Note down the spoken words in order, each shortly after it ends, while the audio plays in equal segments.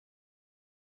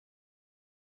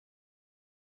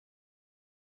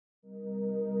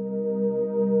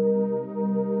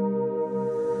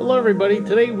Hello everybody,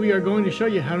 today we are going to show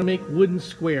you how to make wooden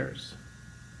squares.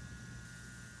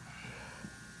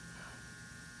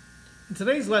 In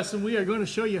today's lesson we are going to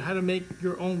show you how to make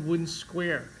your own wooden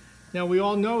square. Now we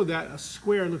all know that a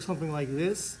square looks something like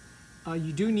this.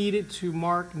 You do need it to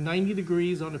mark 90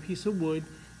 degrees on a piece of wood,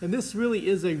 and this really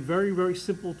is a very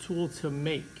simple tool to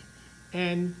make.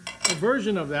 And a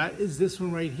version of that is this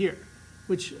one right here,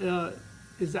 which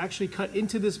is actually cut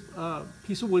into this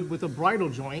piece of wood with a bridle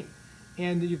joint.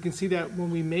 And you can see that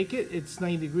when we make it, it's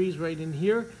 90 degrees right in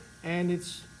here, and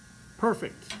it's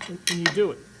perfect when you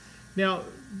do it. Now,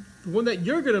 the one that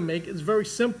you're going to make is very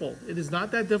simple. It is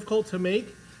not that difficult to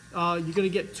make. You're going to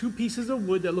get two pieces of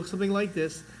wood that look something like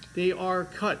this. They are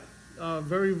cut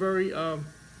very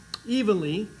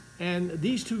evenly, and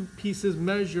these two pieces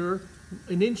measure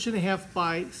 1.5 inches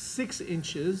by 6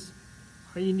 inches.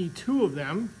 You need two of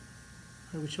them,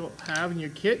 which you'll have in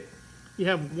your kit. You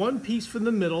have one piece from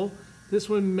the middle. This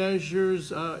one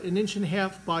measures 1.5 inches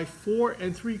by 4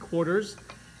 3/4,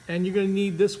 and you're going to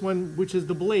need this one, which is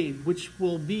the blade, which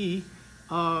will be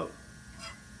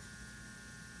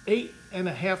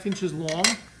 8.5 inches long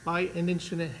by 1.5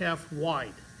 inches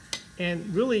wide.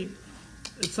 And really,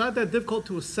 it's not that difficult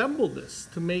to assemble this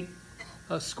to make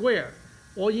a square.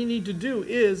 All you need to do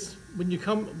is, when you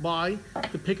come by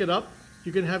to pick it up,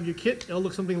 you're going to have your kit. It'll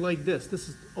look something like this. This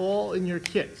is all in your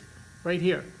kit right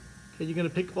here. Okay, you're going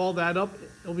to pick all that up.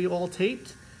 It'll be all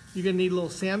taped. You're going to need a little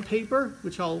sandpaper,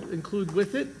 which I'll include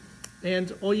with it.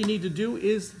 And all you need to do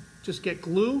is just get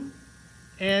glue,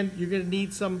 and you're going to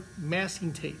need some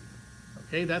masking tape.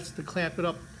 Okay, that's to clamp it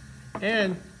up.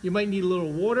 And you might need a little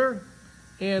water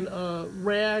and a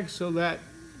rag so that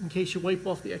in case you wipe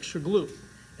off the extra glue.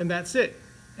 And that's it.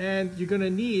 And you're going to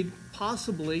need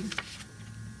possibly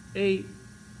a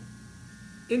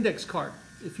index card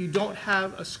if you don't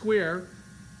have a square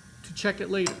to check it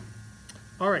later.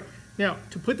 All right, now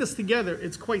to put this together,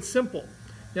 it's quite simple.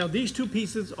 Now these two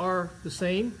pieces are the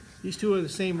same. These two are the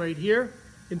same right here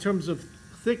in terms of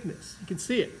thickness. You can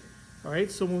see it. All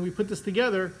right, so when we put this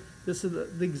together, this is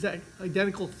the exact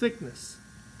identical thickness.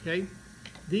 Okay,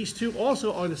 these two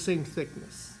also are the same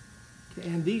thickness. Okay,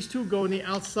 and these two go on the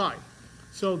outside.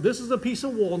 So this is a piece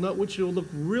of walnut, which will look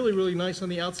really nice on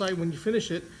the outside when you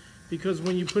finish it, because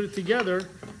when you put it together,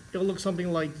 it'll look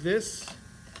something like this.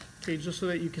 Okay, just so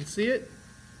that you can see it,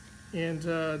 and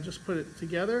just put it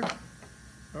together.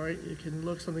 All right, it can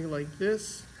look something like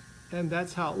this, and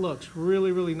that's how it looks.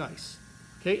 Really nice.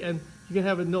 Okay, and you can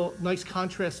have a nice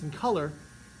contrast in color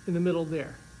in the middle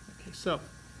there. Okay, so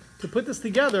to put this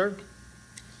together,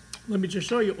 let me just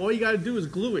show you. All you got to do is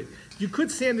glue it. You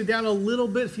could sand it down a little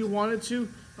bit if you wanted to.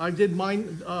 I did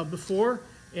mine before,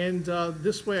 and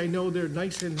this way I know they're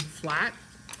nice and flat.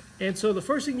 And so the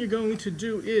first thing you're going to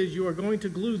do is you are going to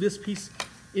glue this piece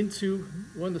into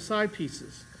one of the side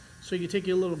pieces. So you take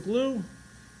your little glue.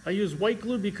 I use white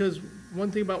glue because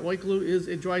one thing about white glue is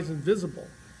it dries invisible.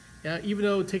 Even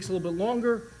though it takes a little bit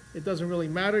longer, it doesn't really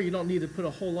matter. You don't need to put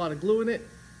a whole lot of glue in it,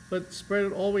 but spread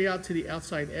it all the way out to the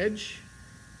outside edge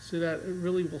so that it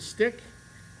really will stick.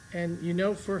 And you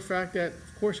know for a fact that,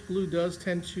 of course, glue does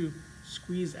tend to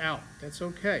squeeze out. That's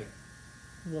okay.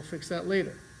 We'll fix that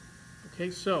later.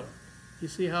 Okay, so you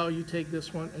see how you take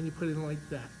this one and you put it in like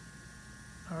that.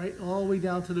 All right, all the way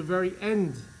down to the very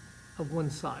end of one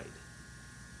side.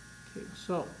 Okay,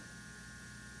 so,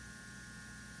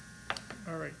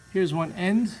 all right, here's one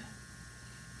end,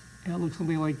 and it looks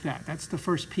something like that. That's the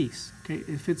first piece. Okay,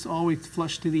 it fits all the way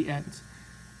flush to the end.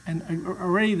 And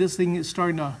already this thing is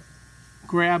starting to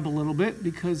grab a little bit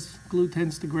because glue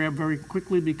tends to grab very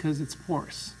quickly because it's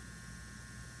porous.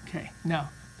 Okay,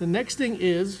 now the next thing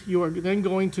is you are then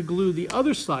going to glue the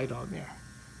other side on there.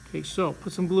 Okay, so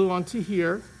put some glue onto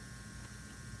here.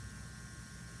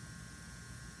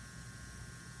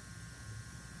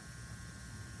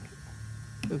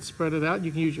 Then spread it out.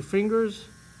 You can use your fingers.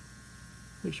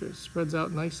 Make sure it spreads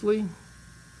out nicely.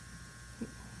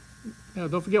 Now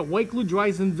don't forget, white glue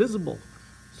dries invisible,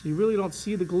 so you really don't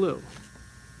see the glue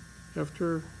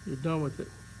after you're done with it.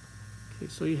 Okay,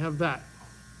 so you have that.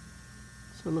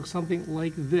 So it looks something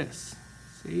like this.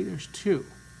 See, there's two.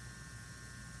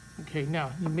 Okay,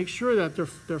 now you make sure that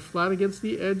they're flat against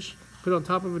the edge. Put it on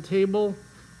top of a table,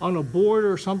 on a board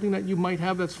or something that you might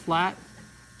have that's flat.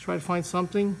 Try to find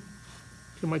something.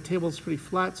 Okay, my table is pretty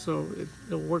flat, so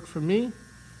it'll work for me.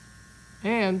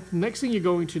 And the next thing you're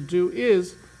going to do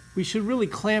is, we should really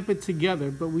clamp it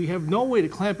together, but we have no way to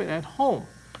clamp it at home.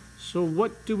 So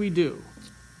what do?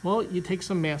 Well, you take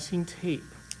some masking tape.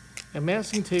 And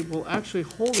masking tape will actually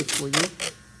hold it for you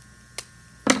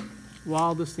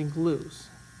while this thing glues.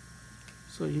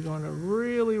 So you're going to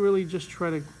really just try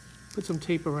to put some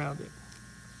tape around it.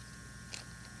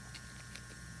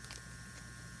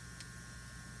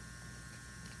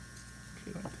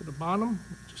 Okay, right to the bottom.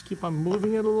 Just keep on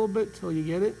moving it a little bit till you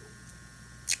get it.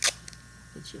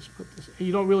 Let's just put this,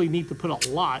 you don't really need to put a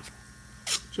lot,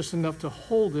 just enough to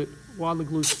hold it while the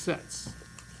glue sets.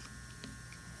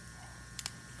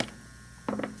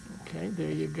 Okay,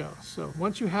 there you go. So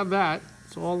once you have that,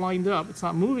 it's all lined up, it's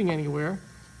not moving anywhere,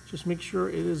 just make sure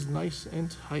it is nice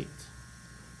and tight.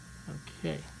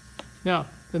 Okay, now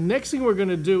the next thing we're going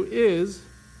to do is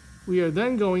we are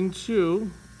then going to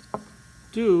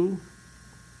do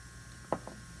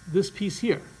this piece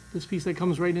here, this piece that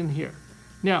comes right in here.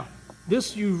 Now,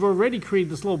 this, you've already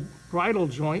created this little bridle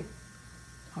joint,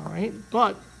 all right,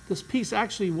 but this piece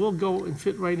actually will go and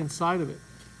fit right inside of it,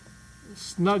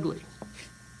 snugly,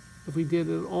 if we did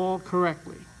it all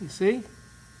correctly. You see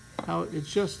how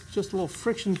it's just a little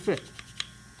friction fit.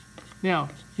 Now,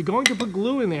 you're going to put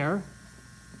glue in there,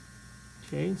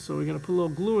 okay, so we're going to put a little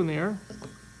glue in there.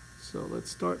 So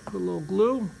let's start, put a little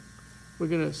glue. We're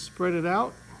going to spread it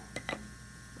out,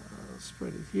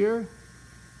 spread it here.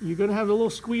 You're going to have a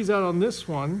little squeeze out on this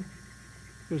one.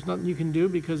 There's nothing you can do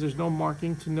because there's no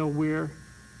marking to know where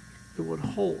it would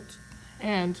hold.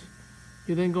 And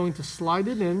you're then going to slide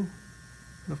it in.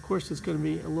 And of course, it's going to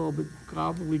be a little bit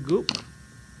gobbledygook.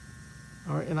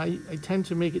 All right, and I tend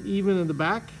to make it even in the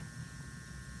back.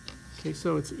 Okay,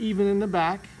 so it's even in the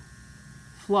back,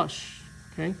 flush,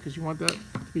 okay, because you want that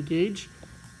to be gauge.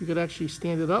 You could actually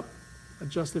stand it up,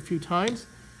 adjust it a few times,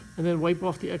 and then wipe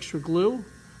off the extra glue.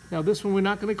 Now this one we're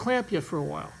not going to clamp yet for a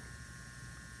while.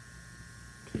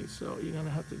 Okay, so you're going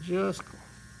to have to just...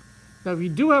 Now if you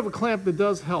do have a clamp, that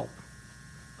does help.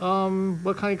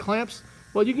 What kind of clamps?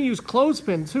 Well, you can use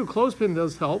clothespin too. Clothespin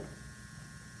does help.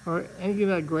 All right, anything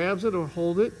that grabs it or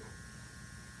hold it.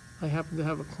 I happen to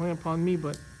have a clamp on me,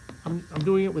 but I'm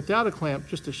doing it without a clamp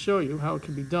just to show you how it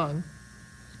can be done.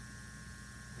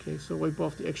 Okay, so wipe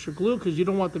off the extra glue because you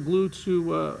don't want the glue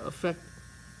to affect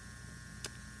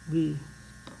the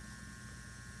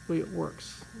way it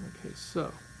works. Okay,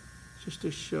 so just to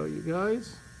show you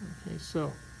guys. Okay,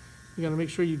 so you got to make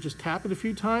sure you just tap it a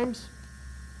few times.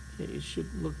 Okay, it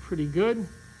should look pretty good.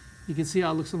 You can see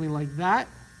how it looks something like that.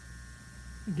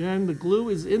 Again, the glue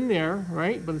is in there,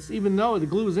 right? But it's, even though the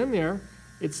glue is in there,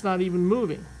 it's not even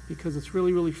moving because it's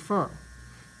really, really firm.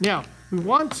 Now, we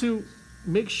want to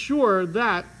make sure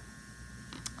that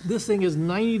this thing is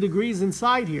 90 degrees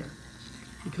inside here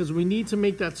because we need to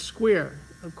make that square.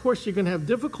 Of course, you're going to have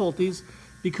difficulties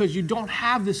because you don't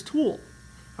have this tool.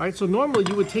 All right, so normally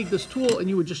you would take this tool and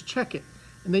you would just check it,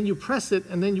 and then you press it,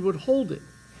 and then you would hold it.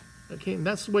 Okay, and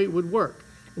that's the way it would work.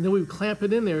 And then we would clamp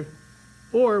it in there,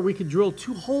 or we could drill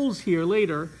 2 holes here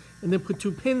later and then put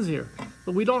 2 pins here.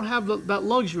 But we don't have that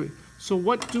luxury. So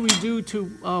what do we do to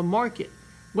mark it?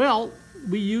 Well,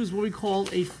 we use what we call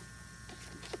a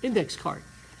index card.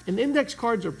 And index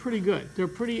cards are pretty good. They're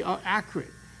pretty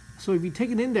accurate. So if you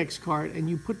take an index card and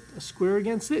you put a square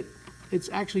against it, it's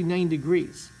actually 9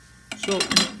 degrees. So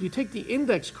you take the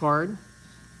index card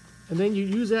and then you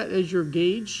use that as your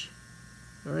gauge,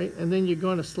 all right? And then you're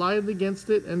going to slide it against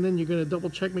it, and then you're going to double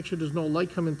check, make sure there's no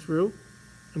light coming through,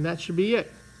 and that should be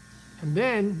it. And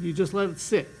then you just let it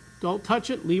sit. Don't touch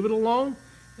it, leave it alone.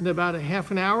 In about a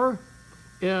half an hour,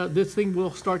 this thing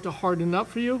will start to harden up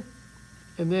for you.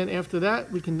 And then after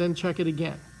that, we can then check it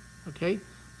again, okay?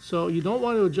 So you don't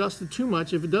want to adjust it too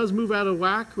much. If it does move out of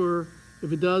whack, or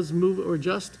if it does move or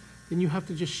adjust, then you have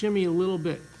to just shimmy a little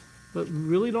bit. But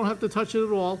really don't have to touch it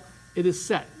at all. It is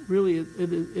set. Really,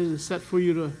 it is set for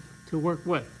you to work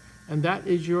with. And that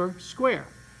is your square.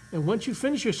 And once you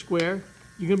finish your square,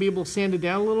 you're going to be able to sand it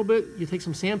down a little bit. You take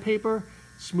some sandpaper,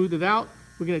 smooth it out.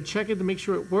 We're going to check it to make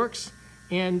sure it works.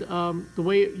 And the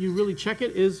way you really check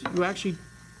it is you actually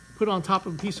put it on top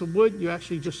of a piece of wood. You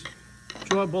actually just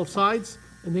draw both sides,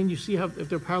 and then you see how, if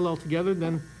they're parallel together,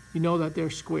 then you know that they're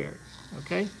squared.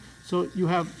 Okay? So you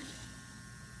have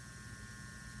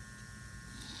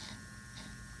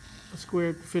a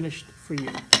square finished for you.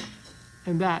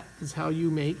 And that is how you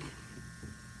make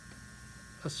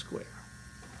a square.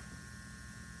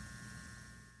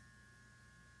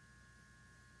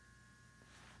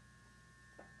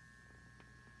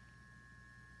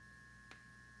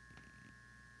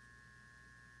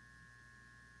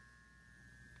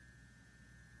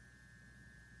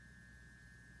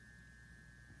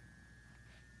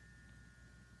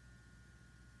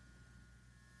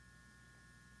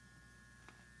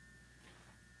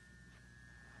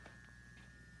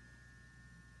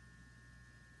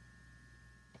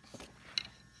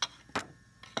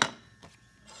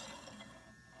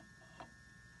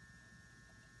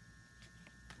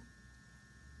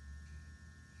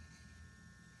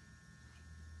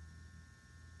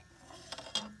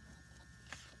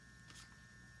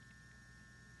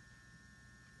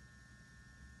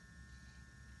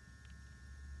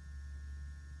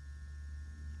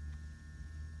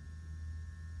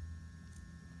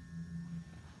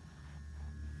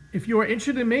 If you are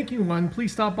interested in making one,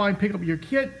 please stop by and pick up your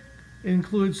kit. It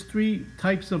includes 3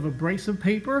 types of abrasive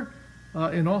paper,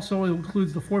 and also it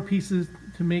includes the 4 pieces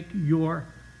to make your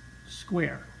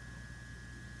square.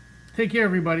 Take care,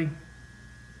 everybody.